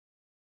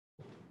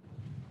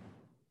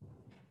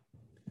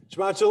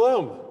Shabbat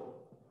Shalom.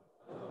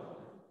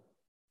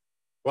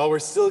 While we're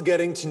still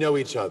getting to know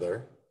each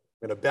other,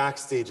 I'm going to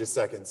backstage a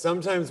second.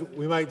 Sometimes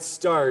we might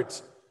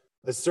start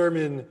a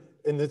sermon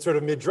in the sort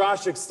of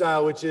midrashic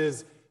style, which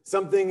is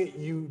something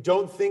you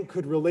don't think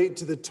could relate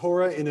to the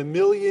Torah in a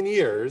million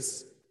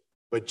years,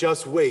 but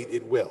just wait,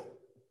 it will.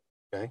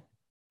 Okay?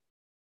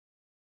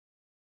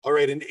 All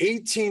right, in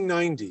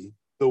 1890,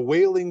 the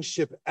whaling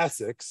ship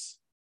Essex,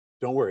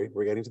 don't worry,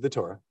 we're getting to the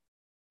Torah.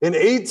 In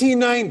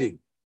 1890,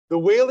 the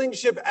whaling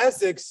ship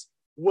Essex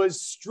was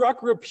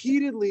struck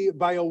repeatedly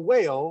by a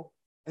whale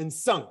and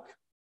sunk.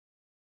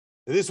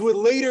 This would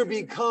later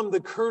become the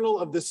kernel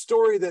of the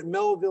story that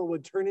Melville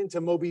would turn into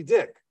Moby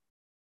Dick.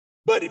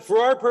 But for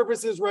our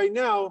purposes right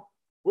now,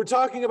 we're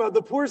talking about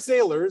the poor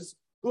sailors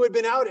who had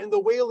been out in the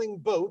whaling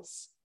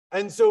boats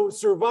and so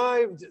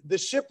survived the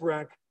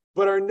shipwreck,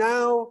 but are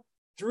now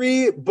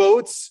 3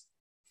 boats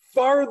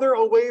farther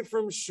away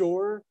from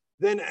shore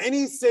than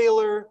any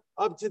sailor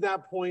up to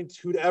that point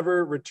who'd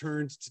ever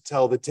returned to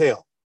tell the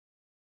tale.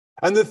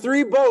 And the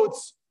 3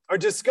 boats are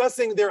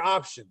discussing their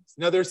options.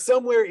 Now, they're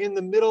somewhere in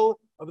the middle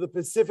of the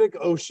Pacific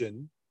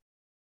Ocean.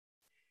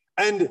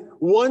 And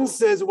one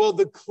says, well,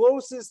 the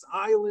closest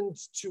island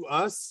to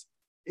us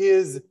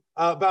is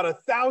about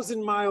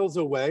 1,000 miles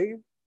away.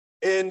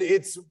 And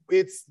it's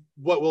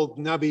what will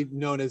now be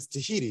known as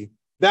Tahiti.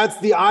 That's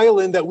the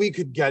island that we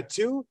could get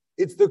to.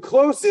 It's the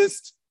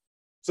closest.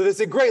 So they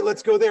say, great,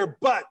 let's go there.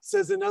 But,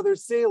 says another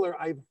sailor,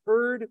 I've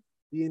heard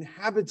the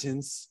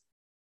inhabitants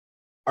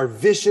are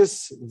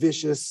vicious,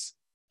 vicious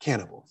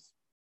cannibals.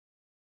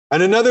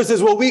 And another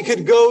says, well, we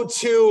could go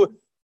to,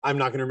 I'm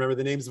not going to remember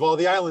the names of all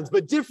the islands,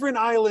 but different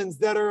islands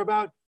that are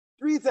about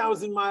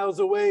 3,000 miles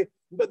away,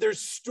 but there's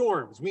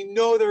storms. We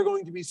know there are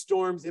going to be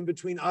storms in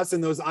between us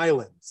and those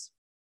islands.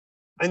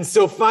 And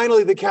so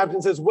finally the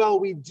captain says,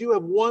 well, we do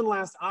have one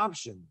last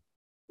option.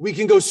 We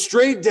can go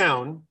straight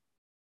down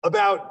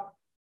about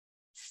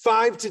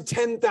 5,000 to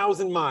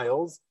 10,000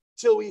 miles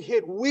till we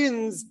hit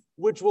winds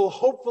which will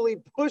hopefully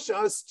push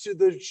us to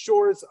the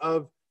shores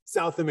of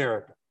South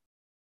America.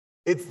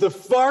 It's the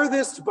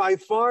farthest by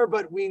far,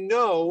 but we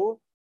know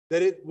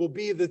that it will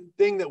be the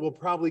thing that will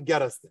probably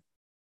get us there.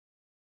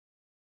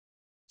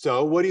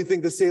 So what do you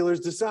think the sailors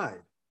decide?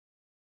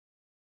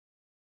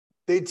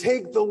 They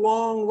take the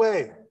long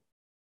way,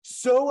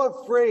 so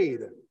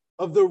afraid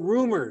of the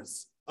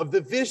rumors, of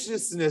the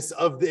viciousness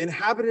of the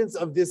inhabitants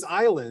of this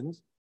island,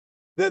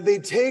 that they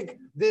take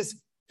this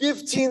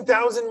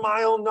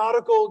 15,000-mile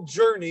nautical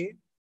journey.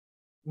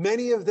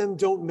 Many of them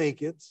don't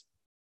make it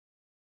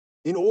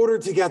in order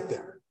to get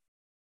there.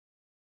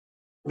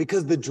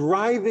 Because the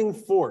driving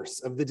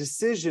force of the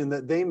decision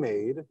that they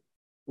made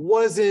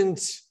wasn't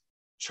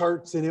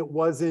charts, and it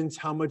wasn't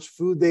how much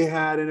food they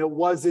had, and it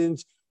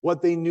wasn't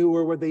what they knew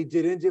or what they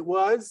didn't. It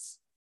was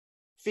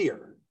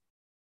fear.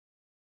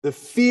 The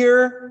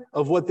fear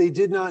of what they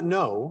did not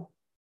know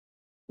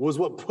was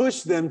what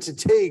pushed them to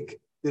take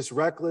this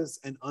reckless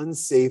and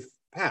unsafe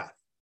path.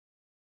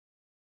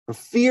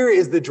 Fear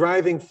is the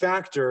driving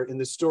factor in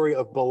the story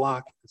of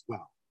Balak as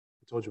well.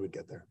 I told you we'd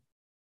get there.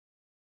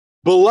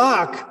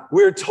 Balak,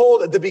 we're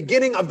told at the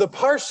beginning of the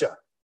Parsha,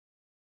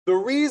 the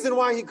reason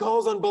why he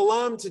calls on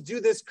Balaam to do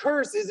this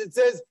curse is it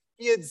says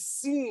he had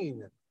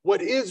seen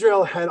what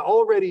Israel had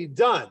already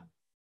done,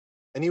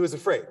 and he was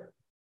afraid.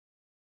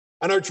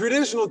 And our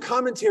traditional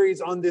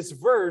commentaries on this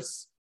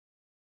verse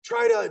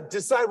try to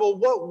decide, well,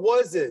 what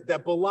was it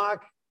that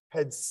Balak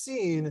had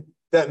seen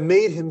that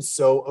made him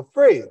so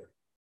afraid?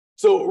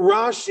 So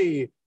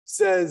Rashi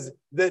says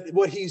that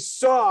what he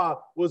saw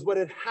was what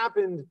had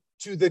happened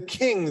to the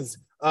kings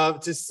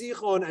to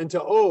Sichon and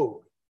to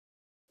Og,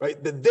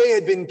 right? That they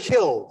had been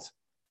killed,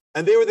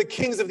 and they were the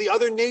kings of the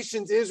other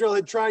nations Israel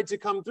had tried to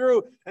come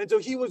through. And so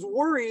he was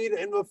worried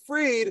and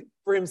afraid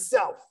for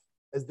himself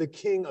as the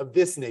king of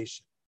this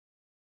nation.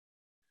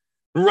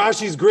 And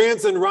Rashi's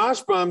grandson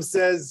Rashbam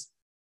says,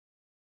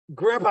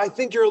 Grandpa, I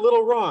think you're a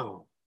little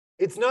wrong.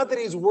 It's not that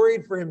he's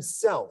worried for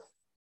himself.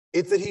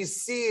 It's that he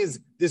sees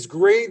this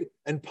great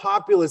and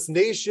populous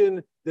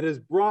nation that has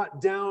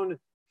brought down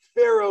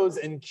pharaohs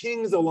and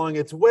kings along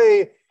its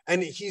way,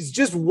 and he's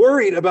just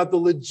worried about the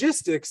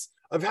logistics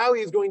of how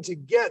he's going to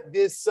get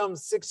this some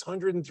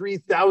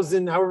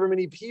 603,000, however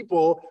many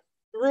people,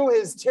 through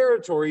his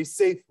territory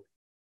safely.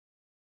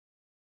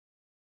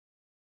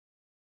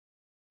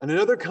 And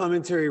another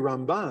commentary,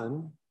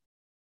 Ramban,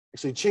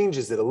 actually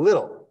changes it a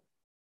little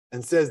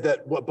and says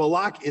that what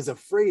Balak is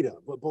afraid of,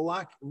 what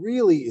Balak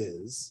really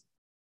is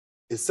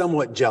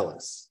somewhat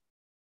jealous.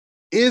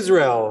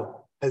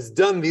 Israel has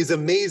done these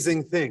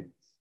amazing things.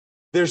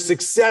 Their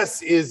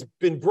success has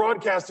been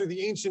broadcast through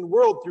the ancient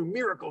world through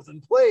miracles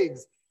and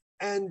plagues,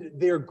 and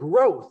their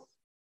growth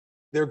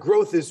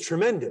is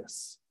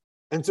tremendous.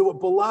 And so what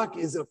Balak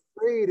is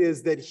afraid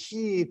is that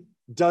he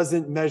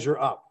doesn't measure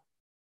up,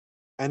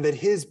 and that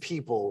his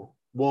people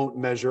won't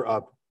measure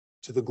up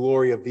to the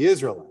glory of the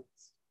Israelites.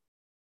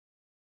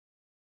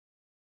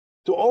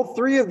 So all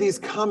 3 of these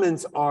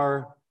comments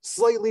are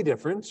slightly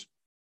different,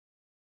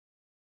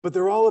 but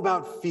they're all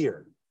about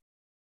fear.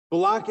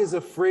 Balak is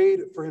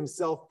afraid for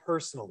himself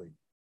personally,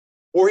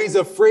 or he's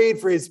afraid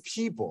for his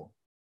people,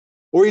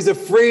 or he's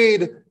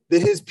afraid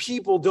that his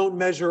people don't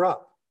measure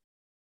up.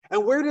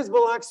 And where does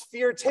Balak's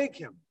fear take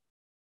him?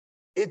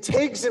 It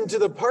takes him to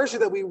the parsha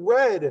that we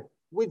read,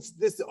 which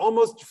this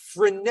almost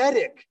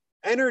frenetic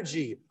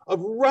energy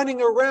of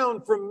running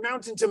around from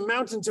mountain to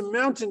mountain to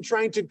mountain,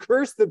 trying to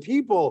curse the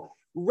people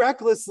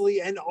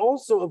recklessly, and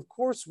also, of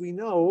course, we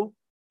know,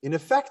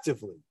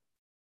 ineffectively.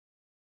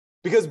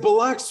 Because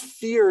Balak's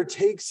fear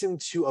takes him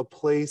to a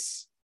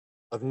place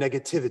of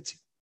negativity,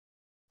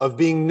 of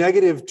being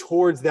negative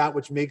towards that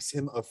which makes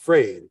him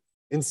afraid.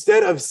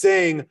 Instead of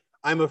saying,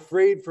 I'm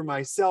afraid for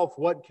myself,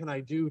 what can I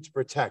do to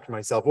protect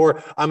myself?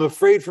 Or I'm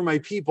afraid for my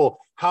people,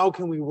 how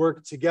can we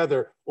work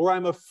together? Or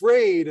I'm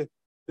afraid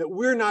that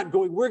we're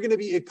going to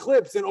be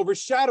eclipsed and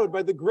overshadowed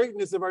by the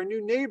greatness of our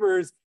new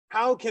neighbors.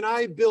 How can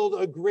I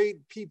build a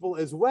great people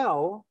as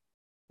well?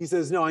 He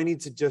says, no, I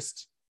need to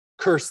just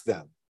curse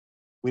them.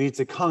 We need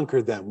to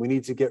conquer them. We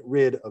need to get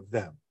rid of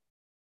them.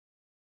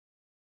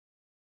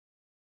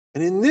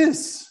 And in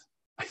this,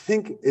 I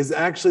think, is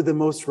actually the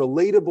most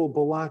relatable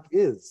Balak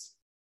is,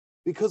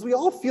 because we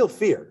all feel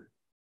fear.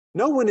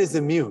 No one is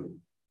immune.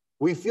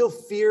 We feel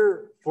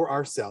fear for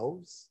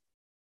ourselves.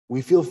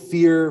 We feel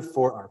fear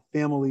for our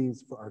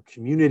families, for our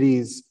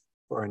communities,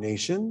 for our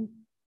nation.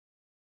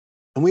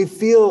 And we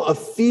feel a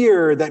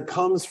fear that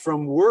comes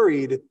from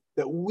worried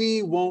that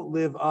we won't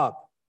live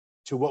up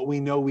to what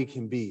we know we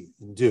can be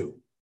and do.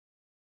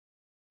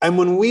 And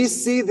when we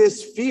see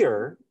this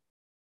fear,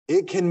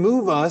 it can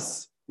move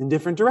us in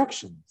different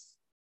directions.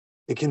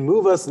 It can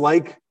move us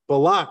like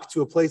Balak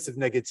to a place of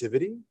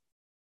negativity,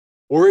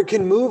 or it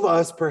can move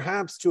us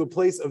perhaps to a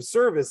place of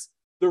service.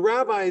 The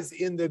rabbis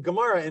in the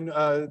Gemara in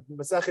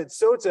Masachet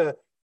Sota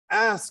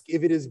ask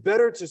if it is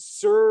better to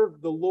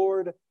serve the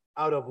Lord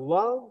out of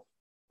love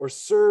or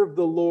serve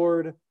the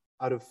Lord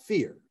out of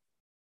fear.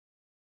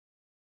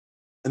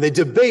 And they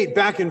debate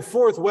back and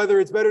forth whether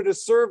it's better to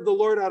serve the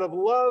Lord out of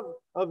love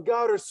of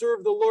God or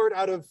serve the Lord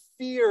out of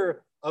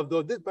fear of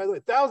the. By the way,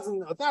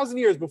 a thousand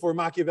years before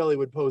Machiavelli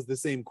would pose the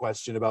same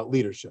question about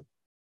leadership.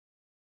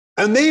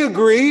 And they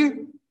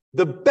agree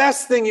the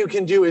best thing you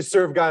can do is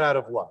serve God out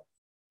of love.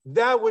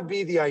 That would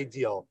be the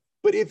ideal.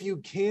 But if you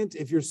can't,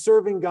 if you're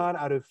serving God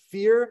out of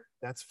fear,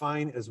 that's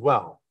fine as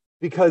well.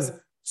 Because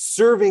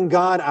serving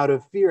God out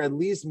of fear at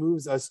least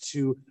moves us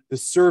to the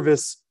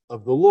service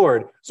of the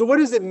Lord. So what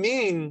does it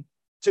mean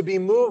to be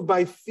moved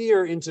by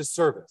fear into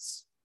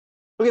service?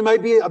 Okay, it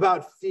might be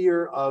about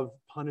fear of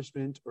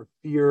punishment or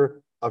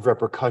fear of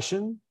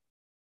repercussion.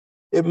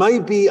 It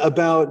might be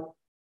about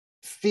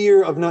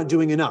fear of not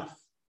doing enough,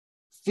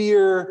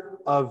 fear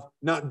of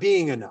not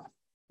being enough.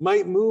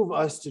 Might move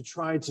us to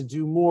try to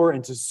do more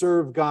and to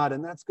serve God,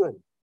 and that's good.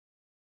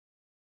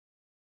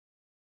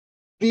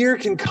 Fear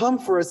can come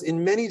for us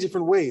in many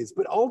different ways,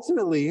 but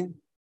ultimately,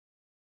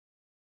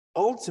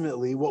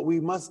 what we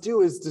must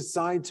do is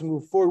decide to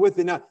move forward with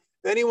it. Now,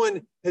 if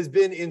anyone has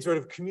been in sort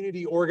of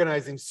community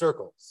organizing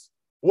circles,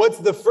 what's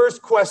the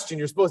first question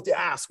you're supposed to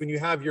ask when you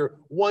have your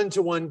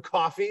one-to-one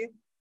coffee?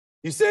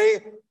 You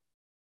say,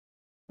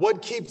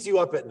 what keeps you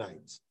up at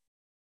night?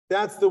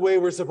 That's the way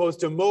we're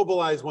supposed to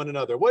mobilize one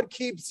another. What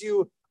keeps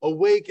you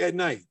awake at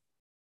night?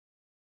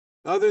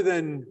 Other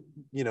than,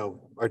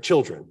 our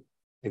children,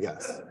 I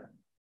guess.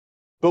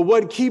 But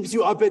what keeps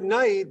you up at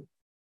night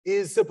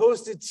is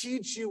supposed to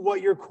teach you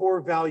what your core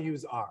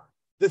values are.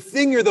 The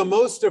thing you're the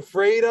most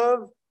afraid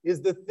of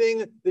is the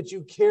thing that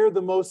you care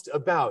the most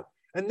about.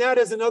 And that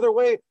is another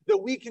way that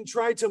we can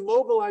try to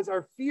mobilize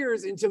our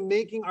fears into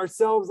making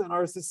ourselves and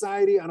our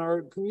society and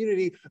our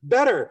community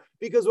better.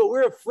 Because what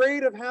we're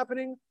afraid of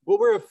happening, what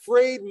we're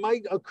afraid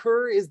might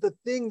occur is the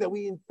thing that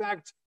we in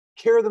fact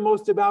care the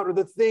most about, or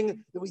the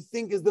thing that we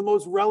think is the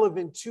most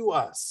relevant to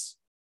us.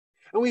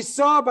 And we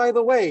saw, by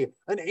the way,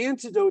 an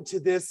antidote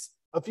to this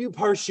a few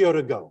parshiot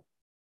ago.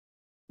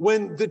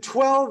 When the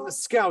 12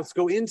 scouts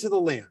go into the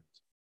land,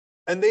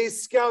 and they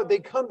scout, they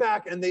come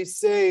back and they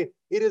say,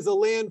 it is a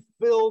land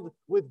filled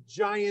with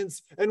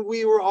giants, and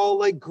we were all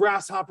like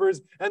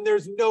grasshoppers, and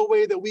there's no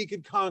way that we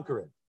could conquer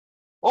it.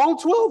 All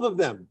 12 of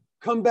them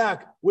come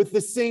back with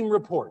the same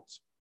report.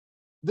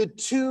 The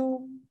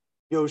two,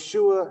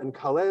 Yoshua and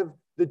Caleb,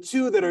 the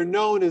two that are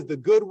known as the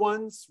good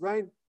ones,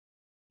 right?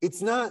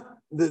 It's not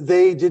that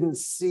they didn't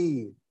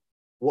see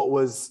what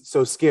was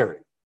so scary.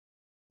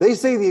 They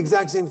say the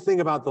exact same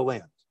thing about the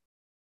land.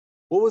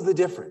 What was the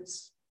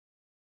difference?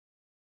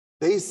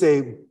 They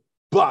say,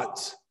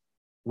 but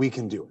we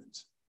can do it.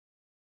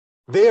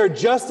 They are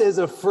just as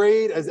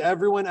afraid as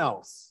everyone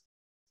else,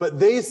 but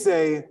they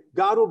say,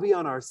 God will be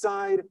on our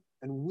side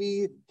and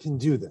we can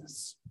do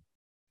this.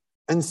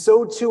 And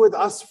so too with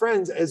us,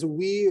 friends, as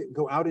we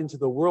go out into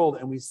the world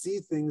and we see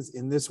things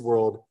in this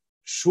world,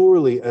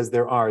 surely as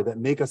there are, that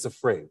make us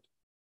afraid.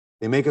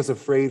 They make us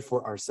afraid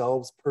for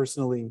ourselves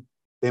personally.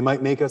 They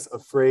might make us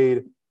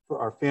afraid for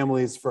our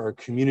families, for our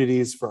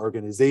communities, for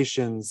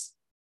organizations.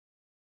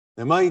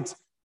 They might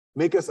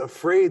make us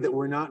afraid that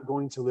we're not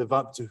going to live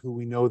up to who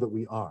we know that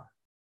we are.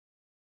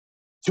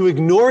 To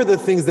ignore the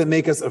things that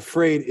make us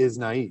afraid is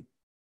naive.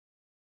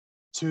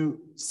 To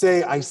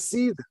say, I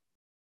see them.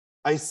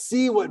 I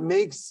see what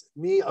makes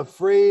me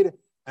afraid,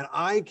 and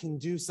I can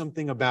do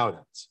something about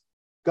it.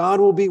 God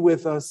will be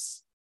with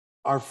us.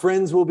 Our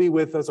friends will be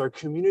with us. Our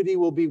community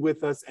will be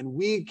with us, and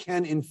we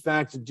can, in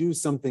fact, do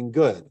something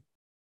good.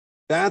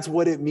 That's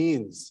what it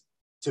means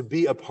to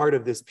be a part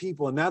of this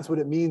people, and that's what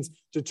it means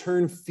to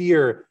turn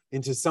fear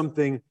into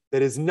something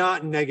that is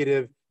not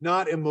negative,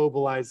 not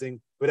immobilizing,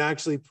 but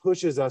actually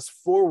pushes us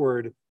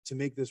forward to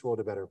make this world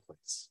a better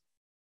place.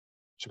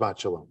 Shabbat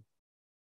Shalom.